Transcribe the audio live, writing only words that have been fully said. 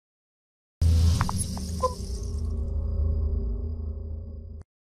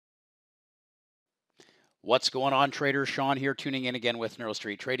What's going on, traders? Sean here, tuning in again with Neuro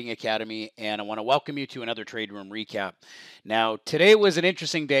Street Trading Academy, and I want to welcome you to another Trade Room recap. Now, today was an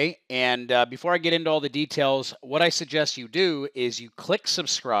interesting day, and before I get into all the details, what I suggest you do is you click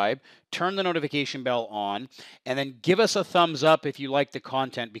subscribe, turn the notification bell on, and then give us a thumbs up if you like the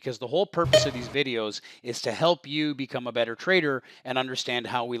content, because the whole purpose of these videos is to help you become a better trader and understand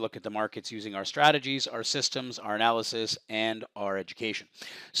how we look at the markets using our strategies, our systems, our analysis, and our education.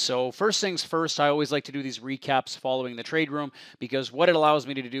 So first things first, I always like to do these recaps following the trade room, because what it allows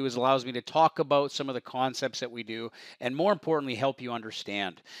me to do is allows me to talk about some of the concepts that we do, and more importantly, help you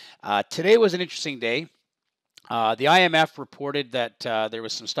understand. Today was an interesting day. The IMF reported that there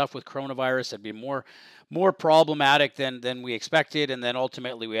was some stuff with coronavirus that'd be more problematic than we expected, and then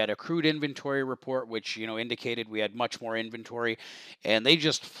ultimately we had a crude inventory report, which indicated we had much more inventory, and they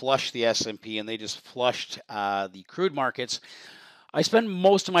just flushed the S&P and they just flushed the crude markets. I spend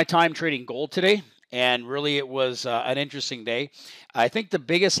most of my time trading gold today, and really it was an interesting day. I think the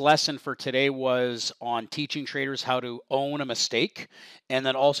biggest lesson for today was on teaching traders how to own a mistake, and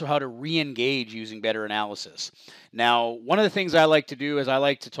then also how to re-engage using better analysis. Now, one of the things I like to do is I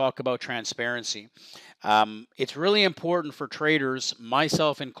like to talk about transparency. It's really important for traders,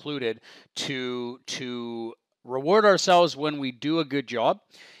 myself included, to reward ourselves when we do a good job,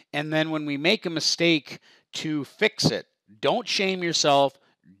 and then when we make a mistake, to fix it. Don't shame yourself.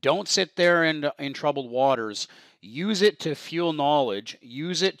 Don't sit there in troubled waters. Use it to fuel knowledge.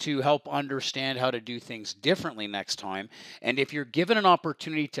 Use it to help understand how to do things differently next time. And if you're given an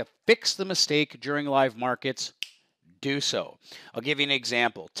opportunity to fix the mistake during live markets, do so. I'll give you an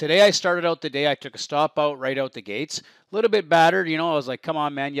example. Today I started out the day, I took a stop out right out the gates. A little bit battered, I was like, come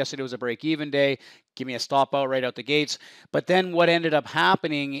on, man, yesterday was a break-even day. Give me a stop out right out the gates. But then what ended up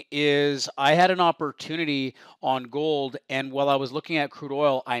happening is I had an opportunity on gold, and while I was looking at crude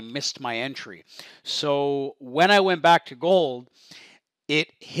oil, I missed my entry. So when I went back to gold,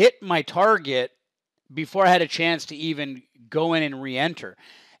 it hit my target before I had a chance to even go in and re-enter.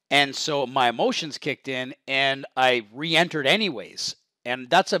 And so my emotions kicked in and I re-entered anyways. And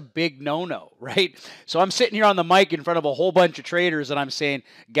that's a big no-no, right? So I'm sitting here on the mic in front of a whole bunch of traders and I'm saying,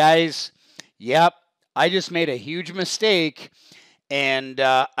 guys, yep, I just made a huge mistake and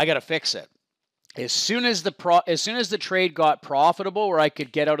I got to fix it. As soon as the trade got profitable where I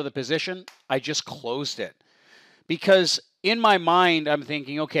could get out of the position, I just closed it. Because in my mind, I'm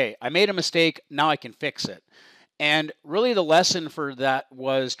thinking, okay, I made a mistake, now I can fix it. And really the lesson for that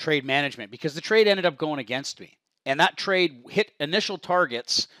was trade management, because the trade ended up going against me. And that trade hit initial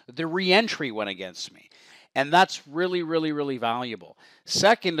targets, the re-entry went against me. And that's really, really, really valuable.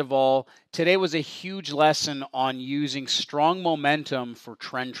 Second of all, today was a huge lesson on using strong momentum for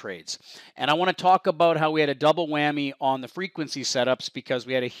trend trades. And I want to talk about how we had a double whammy on the frequency setups, because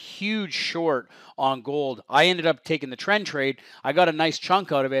we had a huge short on gold. I ended up taking the trend trade. I got a nice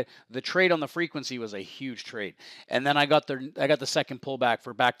chunk out of it. The trade on the frequency was a huge trade. And then I got the second pullback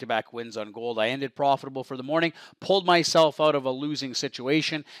for back-to-back wins on gold. I ended profitable for the morning, pulled myself out of a losing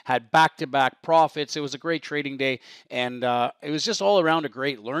situation, had back-to-back profits. It was a great trading day, and it was just all around a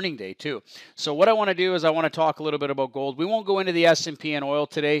great learning day too. So what I want to do is I want to talk a little bit about gold. We won't go into the S&P and oil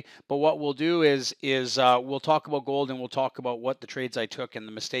today, but what we'll do is we'll talk about gold, and we'll talk about what the trades I took and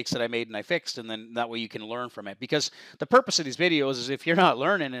the mistakes that I made and I fixed, and then that way you can learn from it. Because the purpose of these videos is if you're not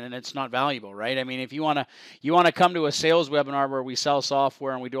learning, and it's not valuable, right? I mean, if you want to come to a sales webinar where we sell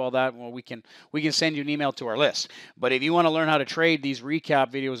software and we do all that, well, we can send you an email to our list. But if you want to learn how to trade, these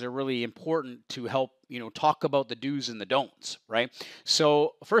recap videos are really important to help talk about the do's and the don'ts, right?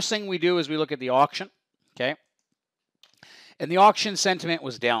 So first thing we do is we look at the auction, okay? And the auction sentiment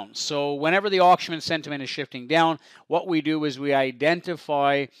was down. So whenever the auction sentiment is shifting down, what we do is we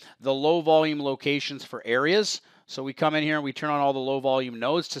identify the low volume locations for areas. So we come in here and we turn on all the low volume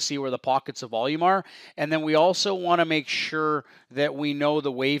nodes to see where the pockets of volume are. And then we also want to make sure that we know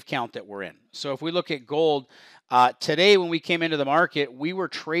the wave count that we're in. So if we look at gold, today when we came into the market, we were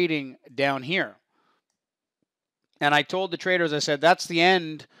trading down here. And I told the traders, I said, that's the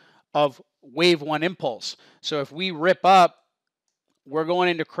end of wave one impulse. So if we rip up, we're going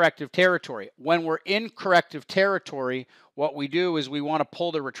into corrective territory. When we're in corrective territory, what we do is we want to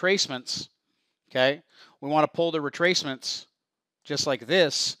pull the retracements, okay? We want to pull the retracements just like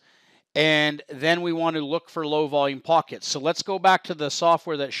this, and then we want to look for low volume pockets. So let's go back to the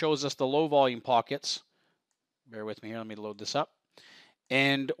software that shows us the low volume pockets. Bear with me here, let me load this up.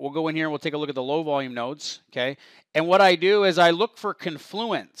 And we'll go in here and we'll take a look at the low volume nodes, okay? And what I do is I look for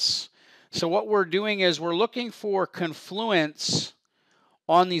confluence. So what we're doing is we're looking for confluence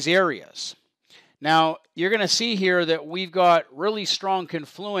on these areas. Now, you're going to see here that we've got really strong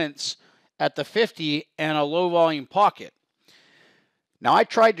confluence at the 50 and a low volume pocket. Now I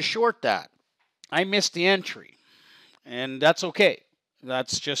tried to short that. I missed the entry, and that's okay.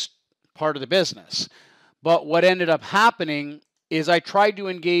 That's just part of the business. But what ended up happening is I tried to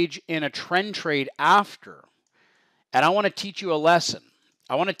engage in a trend trade after, and I want to teach you a lesson.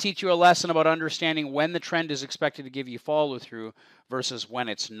 I want to teach you a lesson about understanding when the trend is expected to give you follow through versus when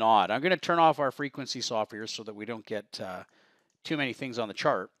it's not. I'm going to turn off our frequency software so that we don't get too many things on the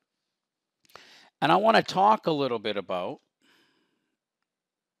chart. And I want to talk a little bit about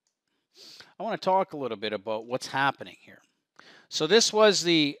what's happening here. So let's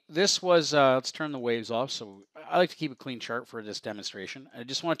turn the waves off. So I like to keep a clean chart for this demonstration. I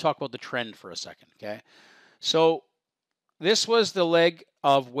just want to talk about the trend for a second, okay? So this was the leg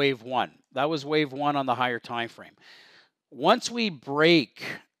of wave one. That was wave one on the higher time frame. Once we break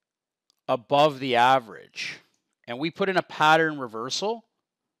above the average and we put in a pattern reversal,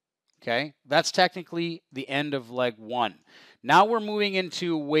 okay, that's technically the end of leg one. Now we're moving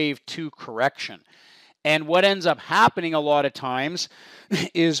into wave two correction. And what ends up happening a lot of times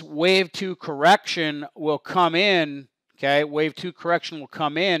is wave two correction will come in, okay? Wave two correction will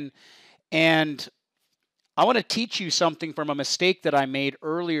come in, and I want to teach you something from a mistake that I made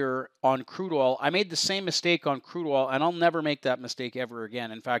earlier on crude oil. I made the same mistake on crude oil, and I'll never make that mistake ever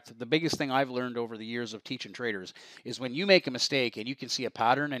again. In fact, the biggest thing I've learned over the years of teaching traders is when you make a mistake and you can see a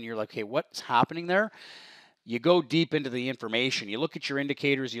pattern and you're like, hey, what's happening there? You go deep into the information. You look at your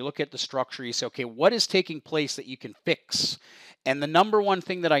indicators, you look at the structure, you say, okay, what is taking place that you can fix? And the number one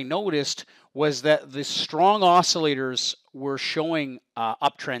thing that I noticed was that the strong oscillators were showing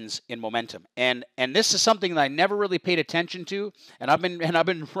uptrends in momentum. And this is something that I never really paid attention to. And I've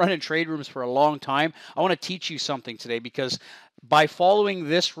been running trade rooms for a long time. I want to teach you something today because by following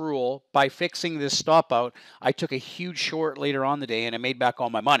this rule, by fixing this stop out, I took a huge short later on the day and I made back all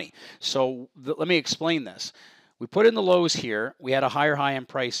my money. So let me explain this. We put in the lows here. We had a higher high in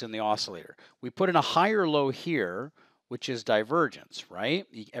price in the oscillator. We put in a higher low here, which is divergence, right?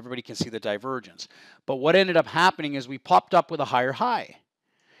 Everybody can see the divergence. But what ended up happening is we popped up with a higher high.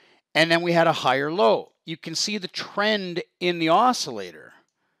 And then we had a higher low. You can see the trend in the oscillator.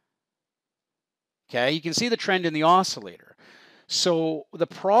 Okay, you can see the trend in the oscillator. So the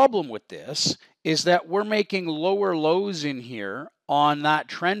problem with this is that we're making lower lows in here on that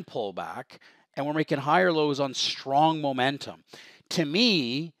trend pullback, and we're making higher lows on strong momentum. To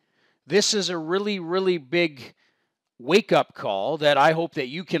me, this is a really, really big wake-up call that I hope that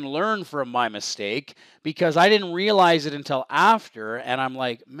you can learn from my mistake, because I didn't realize it until after, and I'm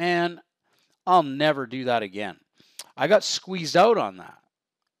like, man, I'll never do that again. I got squeezed out on that,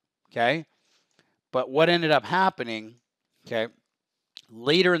 okay? But what ended up happening, okay,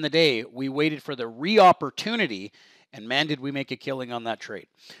 later in the day, we waited for the re-opportunity, and man, did we make a killing on that trade.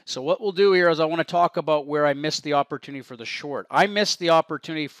 So what we'll do here is I want to talk about where I missed the opportunity for the short. I missed the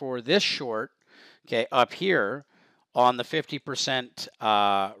opportunity for this short, okay, up here, on the 50%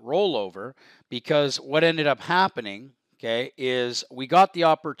 rollover, because what ended up happening, okay, is we got the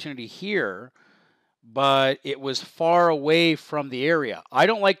opportunity here, but it was far away from the area. I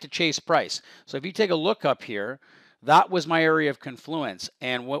don't like to chase price. So if you take a look up here, that was my area of confluence.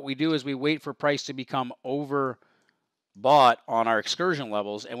 And what we do is we wait for price to become overbought on our excursion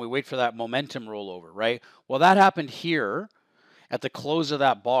levels, and we wait for that momentum rollover, right? Well, that happened here at the close of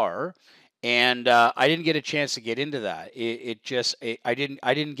that bar. And I didn't get a chance to get into that. I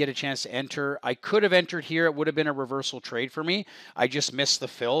didn't get a chance to enter. I could have entered here. It would have been a reversal trade for me. I just missed the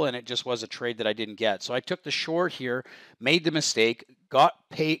fill, and it just was a trade that I didn't get. So I took the short here, made the mistake, got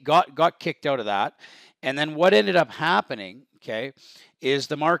kicked out of that. And then what ended up happening, okay, is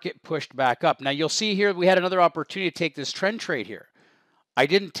the market pushed back up. Now you'll see here we had another opportunity to take this trend trade here. I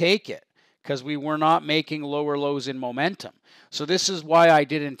didn't take it because we were not making lower lows in momentum. So this is why I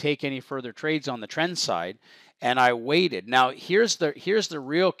didn't take any further trades on the trend side, and I waited. Now here's the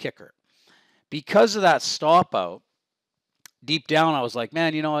real kicker. Because of that stop out, deep down I was like,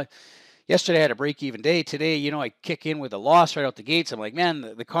 man, you know, yesterday I had a break-even day. Today, you know, I kick in with a loss right out the gates. I'm like, man,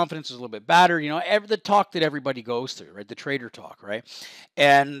 the confidence is a little bit better. You know, the talk that everybody goes through, right? The trader talk, right?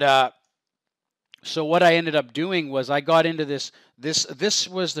 And so what I ended up doing was I got into this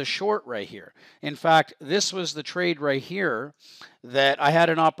was the short right here. In fact, this was the trade right here that I had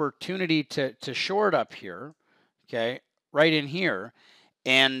an opportunity to short up here, okay, right in here,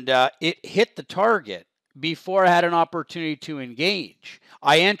 and it hit the target before I had an opportunity to engage.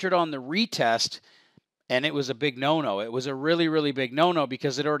 I entered on the retest, and it was a big no-no. It was a really, really big no-no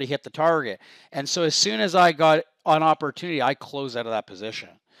because it already hit the target. And so as soon as I got an opportunity, I closed out of that position.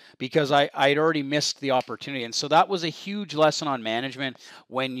 because I'd already missed the opportunity. And so that was a huge lesson on management.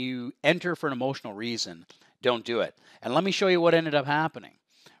 When you enter for an emotional reason, don't do it. And let me show you what ended up happening,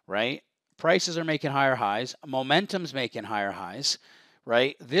 right? Prices are making higher highs. Momentum's making higher highs,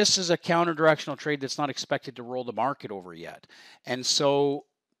 right? This is a counter-directional trade that's not expected to roll the market over yet. And so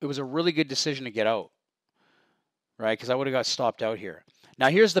it was a really good decision to get out, right? Because I would have got stopped out here. Now,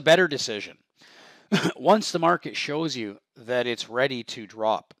 here's the better decision. Once the market shows you that it's ready to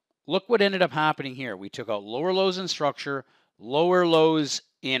drop, look what ended up happening here. We took out lower lows in structure, lower lows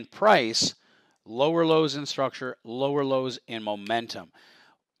in price, lower lows in structure, lower lows in momentum.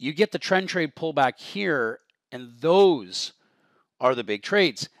 You get the trend trade pullback here, and those are the big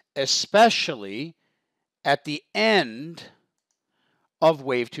trades, especially at the end of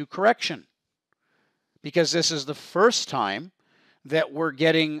wave 2 correction, because this is the first time that we're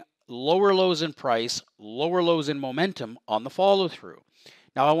getting lower lows in price, lower lows in momentum on the follow through.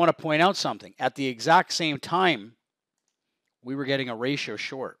 Now, I want to point out something. At the exact same time, we were getting a ratio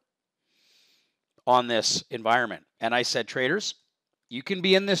short on this environment. And I said, traders, you can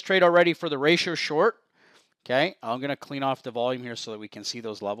be in this trade already for the ratio short. Okay, I'm going to clean off the volume here so that we can see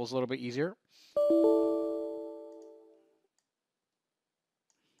those levels a little bit easier.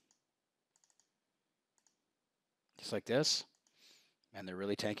 Just like this. And they're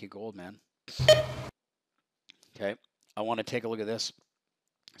really tanking gold, man. Okay, I want to take a look at this.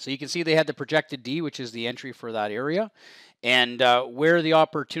 So you can see they had the projected D, which is the entry for that area. And where the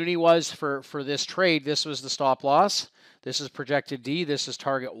opportunity was for this trade, this was the stop loss. This is projected D. This is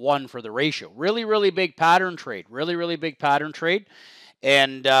target 1 for the ratio. Really, really big pattern trade. Really, really big pattern trade.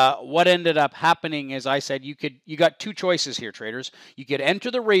 And what ended up happening is, I said, you got two choices here, traders. You could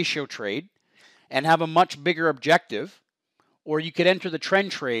enter the ratio trade and have a much bigger objective, or you could enter the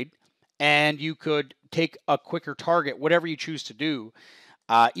trend trade and you could take a quicker target, whatever you choose to do.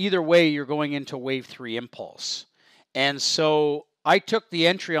 Either way, you're going into wave 3 impulse. And so I took the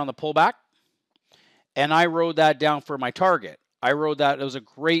entry on the pullback and I wrote that down for my target. I wrote that it was a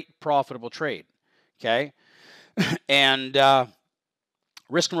great profitable trade. Okay. And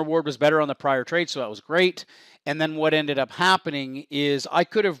risk and reward was better on the prior trade, so that was great. And then what ended up happening is I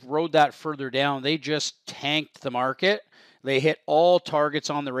could have rode that further down. They just tanked the market. They hit all targets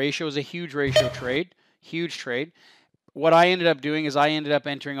on the ratio. It was a huge ratio trade, huge trade. What I ended up doing is I ended up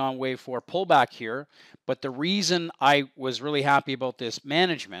entering on wave 4 pullback here. But the reason I was really happy about this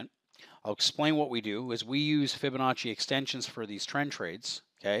management, I'll explain what we do, is we use Fibonacci extensions for these trend trades.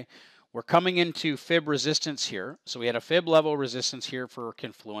 Okay, we're coming into fib resistance here. So we had a fib level resistance here for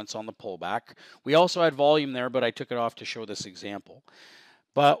confluence on the pullback. We also had volume there, but I took it off to show this example.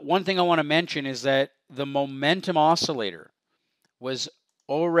 But one thing I want to mention is that the momentum oscillator was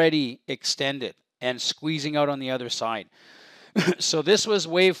already extended and squeezing out on the other side. So this was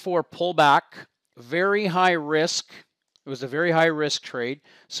wave 4 pullback, very high risk. It was a very high risk trade.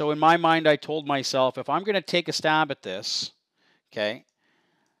 So in my mind, I told myself, if I'm going to take a stab at this, okay,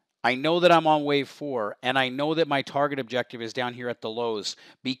 I know that I'm on wave 4, and I know that my target objective is down here at the lows.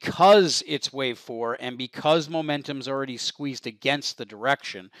 Because it's wave 4 and because momentum's already squeezed against the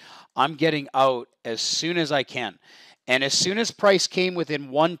direction, I'm getting out as soon as I can. And as soon as price came within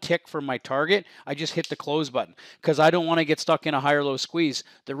one tick from my target, I just hit the close button because I don't want to get stuck in a higher low squeeze.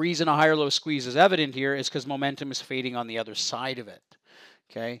 The reason a higher low squeeze is evident here is because momentum is fading on the other side of it.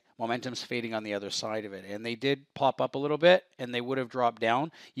 Okay, momentum's fading on the other side of it. And they did pop up a little bit and they would have dropped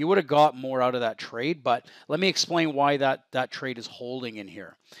down. You would have got more out of that trade, but let me explain why that trade is holding in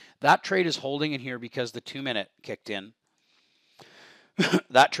here. That trade is holding in here because the 2-minute kicked in.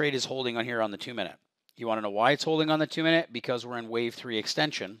 That trade is holding on here on the 2-minute. You want to know why it's holding on the 2-minute? Because we're in wave 3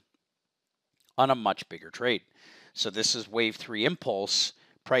 extension on a much bigger trade. So this is wave 3 impulse.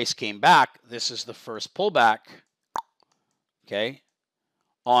 Price came back. This is the first pullback. Okay.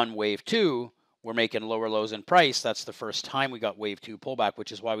 On wave 2, we're making lower lows in price. That's the first time we got wave 2 pullback,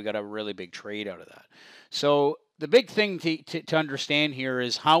 which is why we got a really big trade out of that. So the big thing to understand here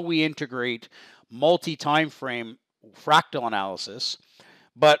is how we integrate multi-time frame fractal analysis.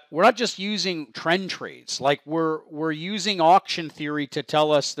 But we're not just using trend trades. Like we're using auction theory to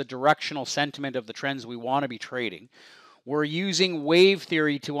tell us the directional sentiment of the trends we want to be trading. We're using wave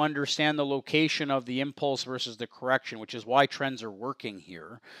theory to understand the location of the impulse versus the correction, which is why trends are working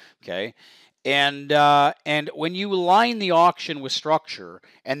here. Okay. And when you align the auction with structure,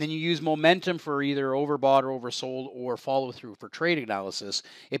 and then you use momentum for either overbought or oversold or follow through for trade analysis,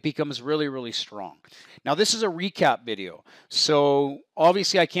 it becomes really, really strong. Now, this is a recap video. So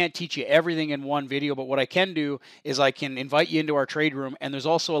obviously I can't teach you everything in one video, but what I can do is I can invite you into our trade room, and there's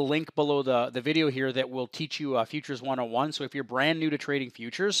also a link below the video here that will teach you Futures 101. So if you're brand new to trading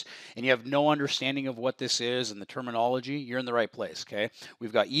futures and you have no understanding of what this is and the terminology, you're in the right place, okay?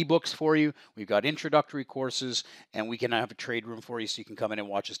 We've got ebooks for you, we've got introductory courses, and we can have a trade room for you so you can come in and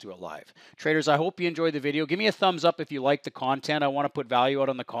watch us do it live. Traders, I hope you enjoyed the video. Give me a thumbs up if you like the content. I want to put value out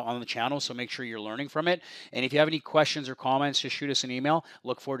on the channel, so make sure you're learning from it. And if you have any questions or comments, just shoot us an email.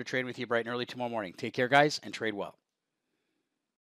 Look forward to trading with you bright and early tomorrow morning. Take care, guys, and trade well.